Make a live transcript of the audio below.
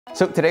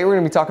So today we're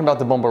going to be talking about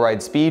the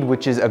Bumbleride Speed,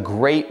 which is a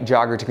great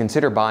jogger to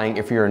consider buying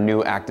if you're a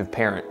new active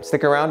parent.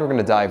 Stick around, we're going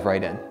to dive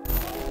right in.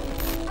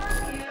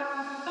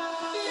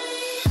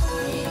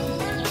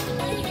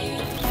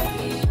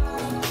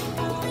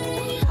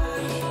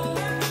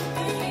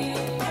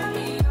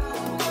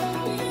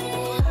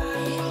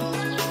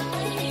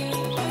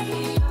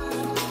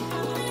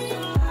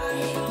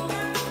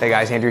 Hey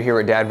guys, Andrew here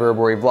at dad.verb,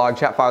 where we vlog,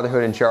 chat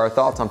fatherhood, and share our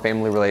thoughts on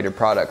family-related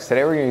products.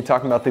 Today we're going to be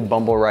talking about the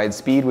Bumbleride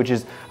Speed, which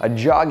is a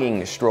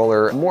jogging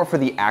stroller, more for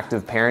the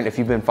active parent. If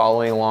you've been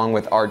following along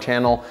with our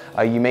channel,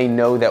 you may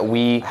know that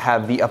we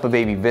have the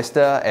UPPAbaby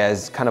Vista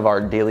as kind of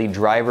our daily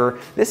driver.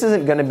 This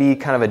isn't going to be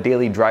kind of a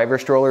daily driver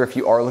stroller. If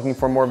you are looking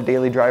for more of a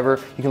daily driver,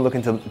 you can look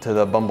into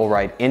the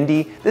Bumbleride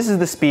Indy. This is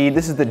the Speed,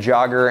 this is the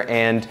jogger,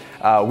 and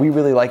we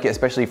really like it,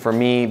 especially for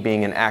me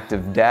being an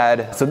active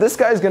dad. So this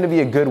guy is going to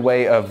be a good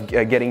way of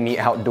getting me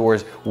outdoors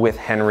with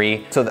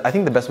Henry. So I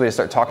think the best way to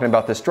start talking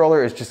about this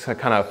stroller is just to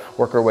kind of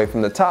work our way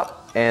from the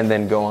top and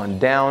then go on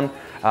down.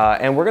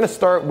 And we're going to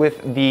start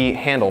with the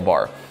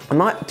handlebar. I'm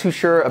not too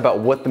sure about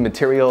what the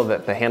material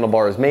that the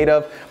handlebar is made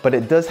of, but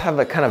it does have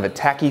a kind of a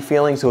tacky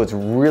feeling, so it's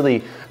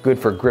really good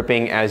for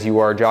gripping as you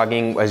are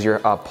jogging, as your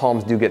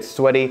palms do get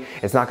sweaty.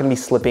 It's not going to be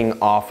slipping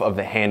off of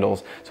the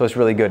handles, so it's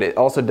really good. It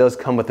also does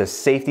come with a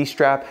safety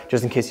strap,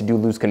 just in case you do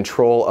lose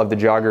control of the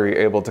jogger,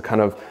 you're able to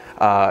kind of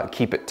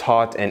keep it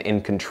taut and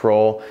in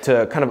control.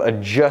 To kind of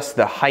adjust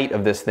the height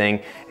of this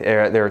thing,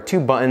 there are two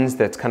buttons.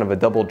 That's kind of a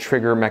double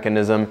trigger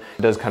mechanism.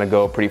 It does kind of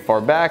go pretty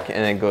far back and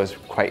it goes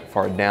quite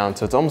far down,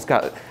 so it's almost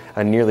got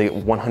a nearly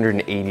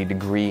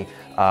 180-degree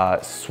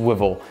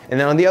swivel. And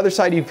then on the other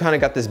side, you've kind of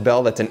got this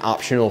bell that's an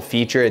optional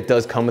feature. It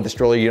does come with the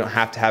stroller. You don't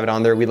have to have it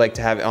on there. We like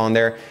to have it on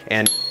there,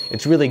 and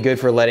it's really good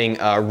for letting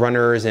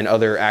runners and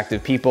other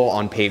active people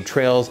on paved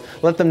trails,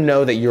 let them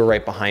know that you're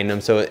right behind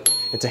them. So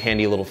it's a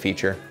handy little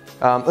feature.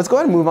 Let's go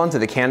ahead and move on to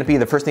the canopy.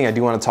 The first thing I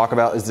do want to talk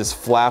about is this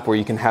flap where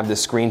you can have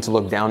this screen to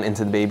look down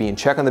into the baby and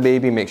check on the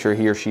baby, make sure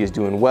he or she is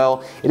doing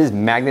well. It is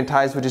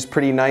magnetized, which is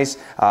pretty nice.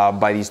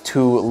 By these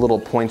two little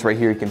points right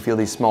here, you can feel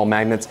these small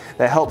magnets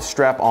that help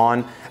strap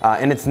on.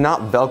 And it's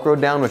not Velcro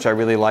down, which I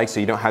really like, so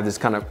you don't have this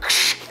kind of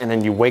and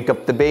then you wake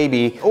up the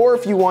baby. Or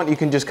if you want, you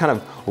can just kind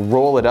of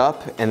roll it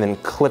up and then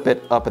clip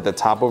it up at the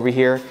top over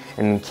here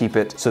and keep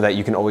it so that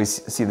you can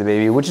always see the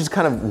baby, which is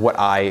kind of what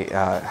I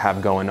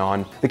have going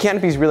on. The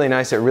canopy is really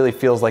nice. It really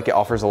feels like it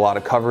offers a lot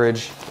of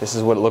coverage. This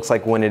is what it looks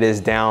like when it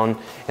is down,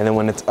 and then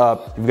when it's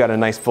up, you've got a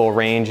nice full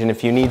range, and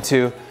if you need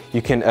to,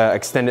 you can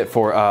extend it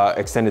for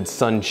extended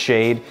sun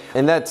shade.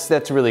 And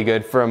that's really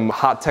good. From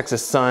hot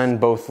Texas sun,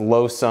 both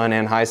low sun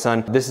and high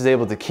sun, this is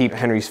able to keep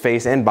Henry's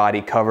face and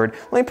body covered.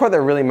 The only part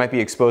that really might be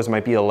exposed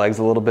might be the legs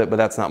a little bit, but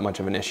that's not much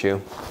of an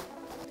issue.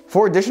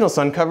 For additional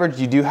sun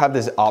coverage, you do have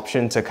this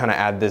option to kind of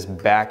add this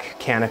back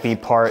canopy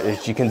part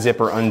that you can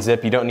zip or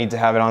unzip. You don't need to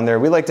have it on there.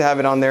 We like to have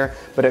it on there,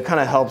 but it kind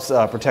of helps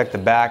protect the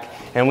back.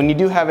 And when you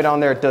do have it on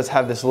there, it does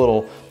have this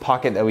little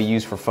pocket that we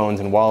use for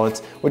phones and wallets,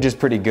 which is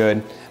pretty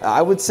good.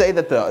 I would say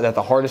that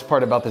the hardest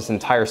part about this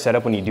entire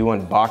setup when you do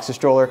unbox the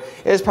stroller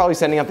is probably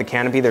setting up the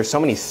canopy. There's so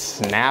many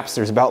snaps.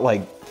 There's about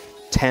like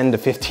 10 to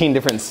 15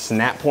 different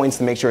snap points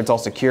to make sure it's all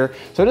secure.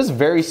 So it is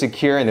very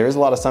secure, and there is a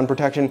lot of sun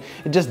protection.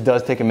 It just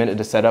does take a minute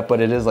to set up, but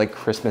it is like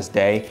Christmas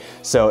Day.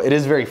 So it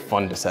is very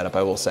fun to set up,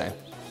 I will say.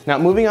 Now,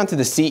 moving on to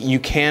the seat, you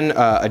can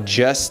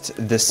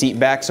adjust the seat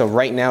back. So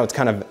right now it's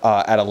kind of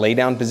at a lay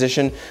down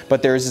position,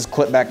 but there is this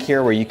clip back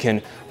here where you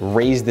can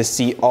raise the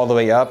seat all the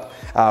way up.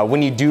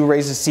 When you do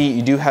raise the seat,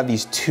 you do have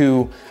these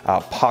two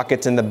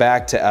pockets in the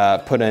back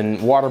to put in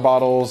water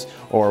bottles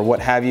or what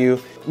have you.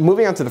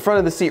 Moving on to the front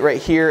of the seat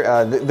right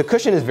here, the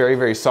cushion is very,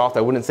 very soft.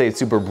 I wouldn't say it's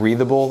super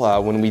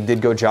breathable. When we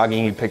did go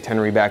jogging, he picked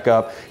Henry back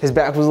up. His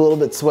back was a little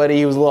bit sweaty,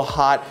 he was a little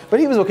hot, but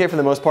he was okay for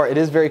the most part. It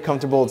is very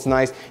comfortable, it's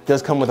nice. It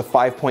does come with a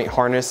 5-point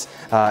harness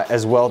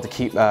as well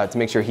to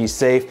make sure he's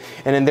safe.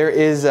 And then there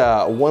is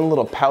one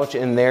little pouch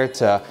in there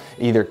to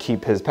either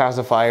keep his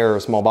pacifier or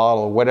a small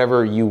bottle or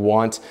whatever you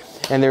want.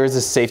 And there is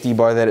a safety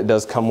bar that it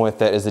does come with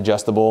that is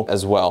adjustable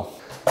as well.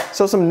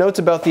 So some notes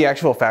about the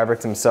actual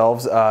fabrics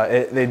themselves.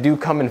 They do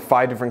come in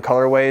 5 different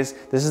colorways.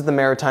 This is the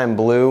maritime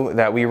blue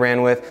that we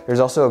ran with. There's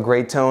also a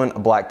gray tone, a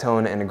black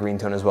tone, and a green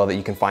tone as well that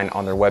you can find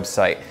on their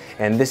website.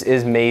 And this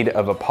is made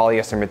of a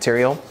polyester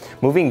material.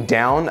 Moving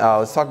down,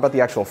 let's talk about the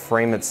actual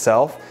frame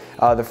itself.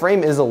 The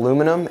frame is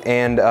aluminum,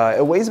 and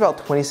it weighs about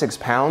 26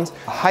 pounds.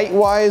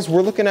 Height-wise,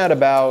 we're looking at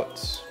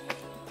about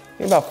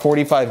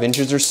 45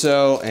 inches or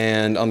so,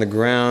 and on the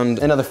ground,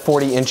 another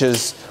 40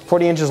 inches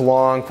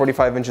long,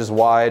 45 inches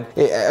wide.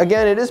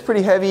 Again, it is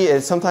pretty heavy.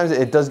 Sometimes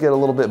it does get a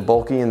little bit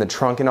bulky in the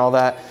trunk and all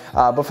that,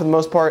 but for the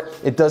most part,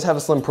 it does have a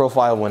slim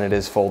profile when it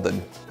is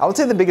folded. I would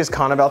say the biggest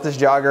con about this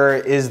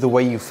jogger is the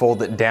way you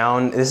fold it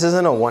down. This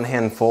isn't a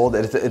one-hand fold,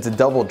 it's a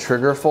double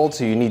trigger fold,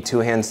 so you need 2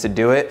 hands to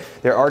do it.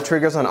 There are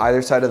triggers on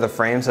either side of the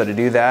frame, so to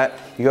do that,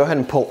 you go ahead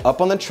and pull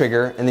up on the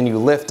trigger, and then you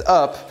lift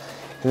up,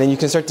 and then you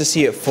can start to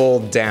see it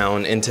fold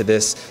down into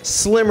this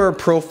slimmer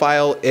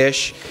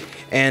profile-ish,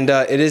 and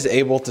it is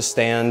able to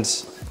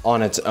stand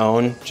on its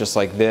own, just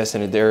like this,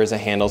 and there is a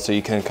handle so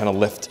you can kind of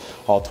lift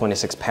all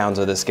 26 pounds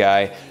of this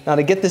guy. Now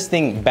to get this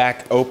thing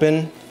back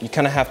open, you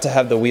kind of have to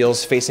have the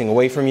wheels facing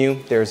away from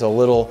you. There's a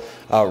little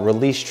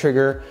release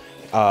trigger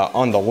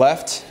on the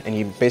left, and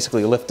you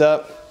basically lift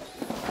up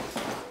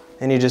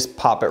and you just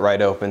pop it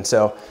right open.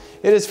 So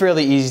it is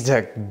fairly easy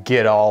to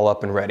get all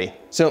up and ready.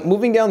 So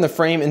moving down the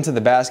frame into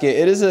the basket,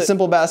 it is a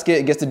simple basket,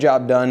 it gets the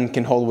job done,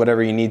 can hold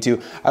whatever you need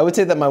to. I would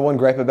say that my one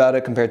gripe about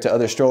it compared to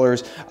other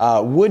strollers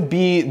would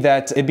be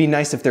that it'd be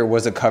nice if there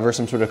was a cover,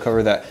 some sort of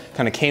cover that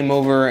kind of came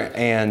over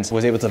and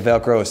was able to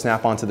Velcro or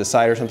snap onto the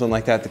side or something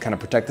like that to kind of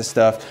protect the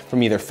stuff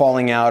from either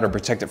falling out or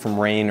protect it from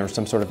rain or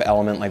some sort of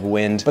element like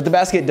wind. But the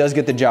basket does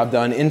get the job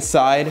done.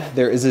 Inside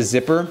there is a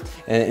zipper,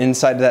 and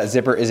inside of that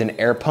zipper is an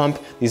air pump.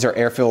 These are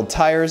air-filled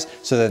tires,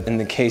 so that in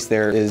the case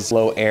there is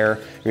low air,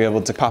 you're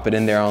able to pop it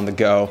in there on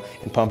the go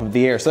and pump up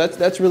the air. So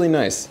that's really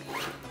nice.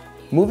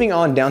 Moving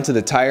on down to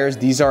the tires,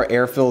 these are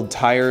air-filled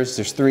tires.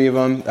 There's 3 of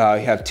them.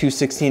 You have 2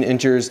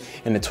 16-inchers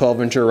and a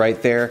 12-incher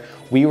right there.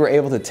 We were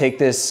able to take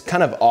this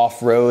kind of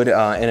off-road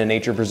in a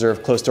nature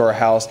preserve close to our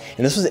house,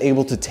 and this was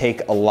able to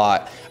take a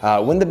lot.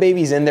 When the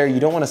baby's in there, you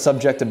don't want to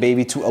subject a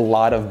baby to a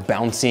lot of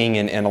bouncing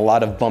and a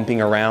lot of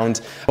bumping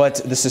around, but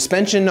the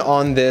suspension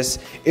on this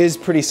is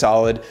pretty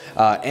solid,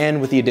 and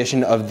with the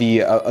addition of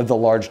the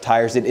large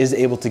tires, it is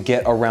able to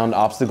get around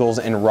obstacles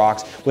and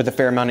rocks with a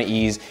fair amount of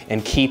ease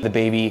and keep the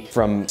baby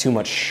from too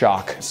much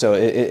shock. So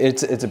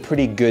it's a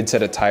pretty good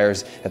set of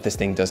tires that this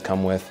thing does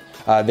come with.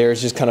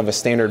 There's just kind of a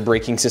standard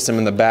braking system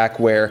in the back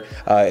where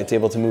it's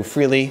able to move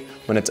freely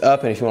when it's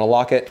up, and if you want to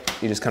lock it,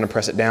 you just kind of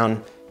press it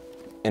down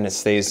and it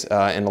stays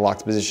in the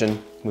locked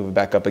position. Move it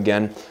back up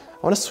again. I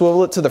want to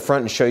swivel it to the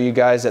front and show you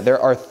guys that there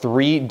are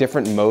 3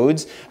 different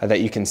modes that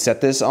you can set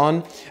this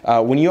on.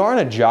 When you are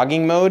in a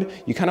jogging mode,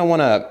 you kind of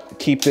want to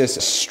keep this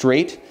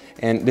straight,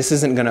 and this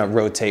isn't gonna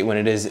rotate when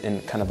it is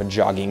in kind of a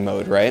jogging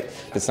mode, right?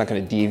 It's not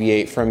gonna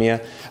deviate from you.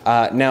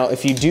 Now,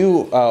 if you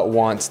do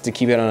want to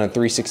keep it on a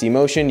 360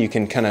 motion, you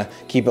can kind of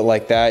keep it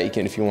like that. You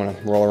can, if you wanna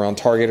roll around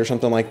Target or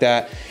something like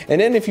that. And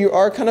then if you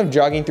are kind of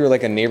jogging through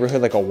like a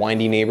neighborhood, like a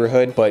windy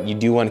neighborhood, but you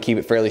do wanna keep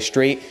it fairly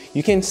straight,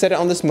 you can set it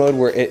on this mode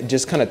where it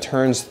just kind of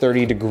turns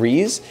 30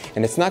 degrees,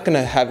 and it's not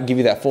gonna give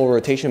you that full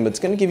rotation, but it's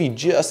gonna give you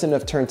just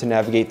enough turn to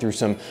navigate through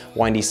some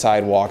windy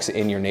sidewalks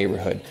in your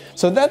neighborhood.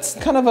 So that's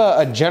kind of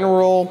a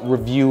general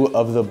review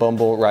of the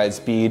Bumbleride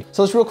Speed.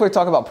 So let's real quick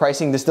talk about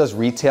pricing. This does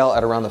retail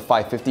at around the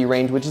 $550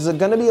 range, which is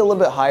gonna be a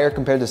little bit higher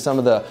compared to some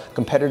of the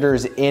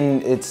competitors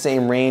in its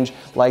same range,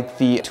 like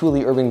the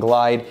Thule Urban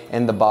Glide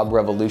and the Bob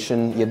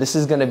Revolution. Yeah, this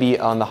is gonna be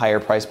on the higher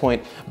price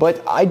point,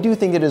 but I do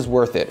think it is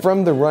worth it.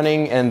 From the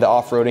running and the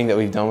off-roading that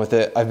we've done with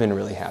it, I've been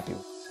really happy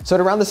with it. So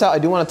to round this out, I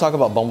do want to talk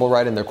about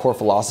Bumbleride and their core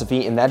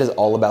philosophy, and that is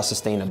all about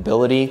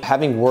sustainability.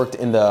 Having worked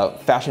in the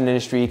fashion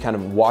industry, kind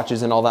of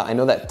watches and all that, I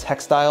know that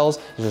textiles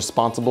is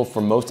responsible for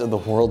most of the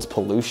world's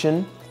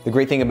pollution. The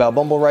great thing about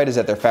Bumbleride is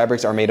that their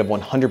fabrics are made of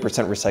 100%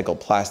 recycled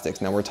plastics.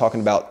 Now we're talking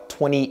about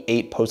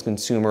 28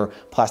 post-consumer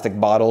plastic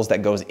bottles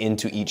that goes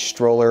into each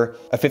stroller,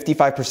 a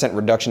 55%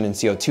 reduction in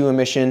CO2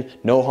 emission,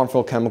 no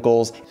harmful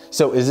chemicals.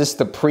 So is this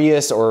the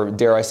Prius, or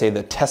dare I say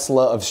the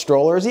Tesla of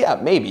strollers? Yeah,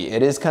 maybe.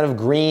 It is kind of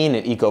green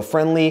and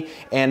eco-friendly,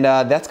 and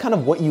that's kind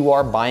of what you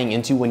are buying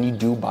into when you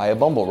do buy a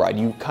Bumbleride.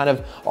 You kind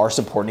of are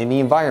supporting the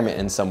environment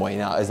in some way.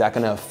 Now, is that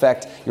gonna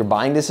affect your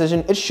buying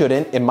decision? It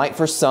shouldn't. It might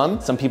for some.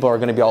 Some people are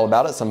gonna be all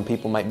about it. Some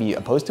people might be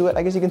opposed to it,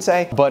 I guess you can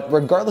say. But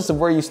regardless of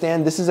where you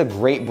stand, this is a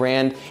great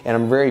brand, and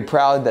I'm very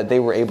proud that they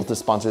were able to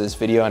sponsor this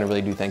video, and I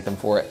really do thank them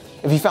for it.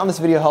 If you found this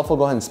video helpful,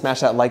 go ahead and smash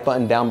that like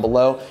button down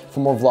below. For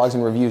more vlogs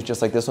and reviews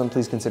just like this one,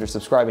 please consider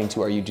subscribing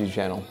to our YouTube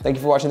channel. Thank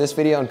you for watching this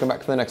video, and come back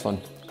for the next one.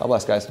 God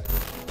bless, guys.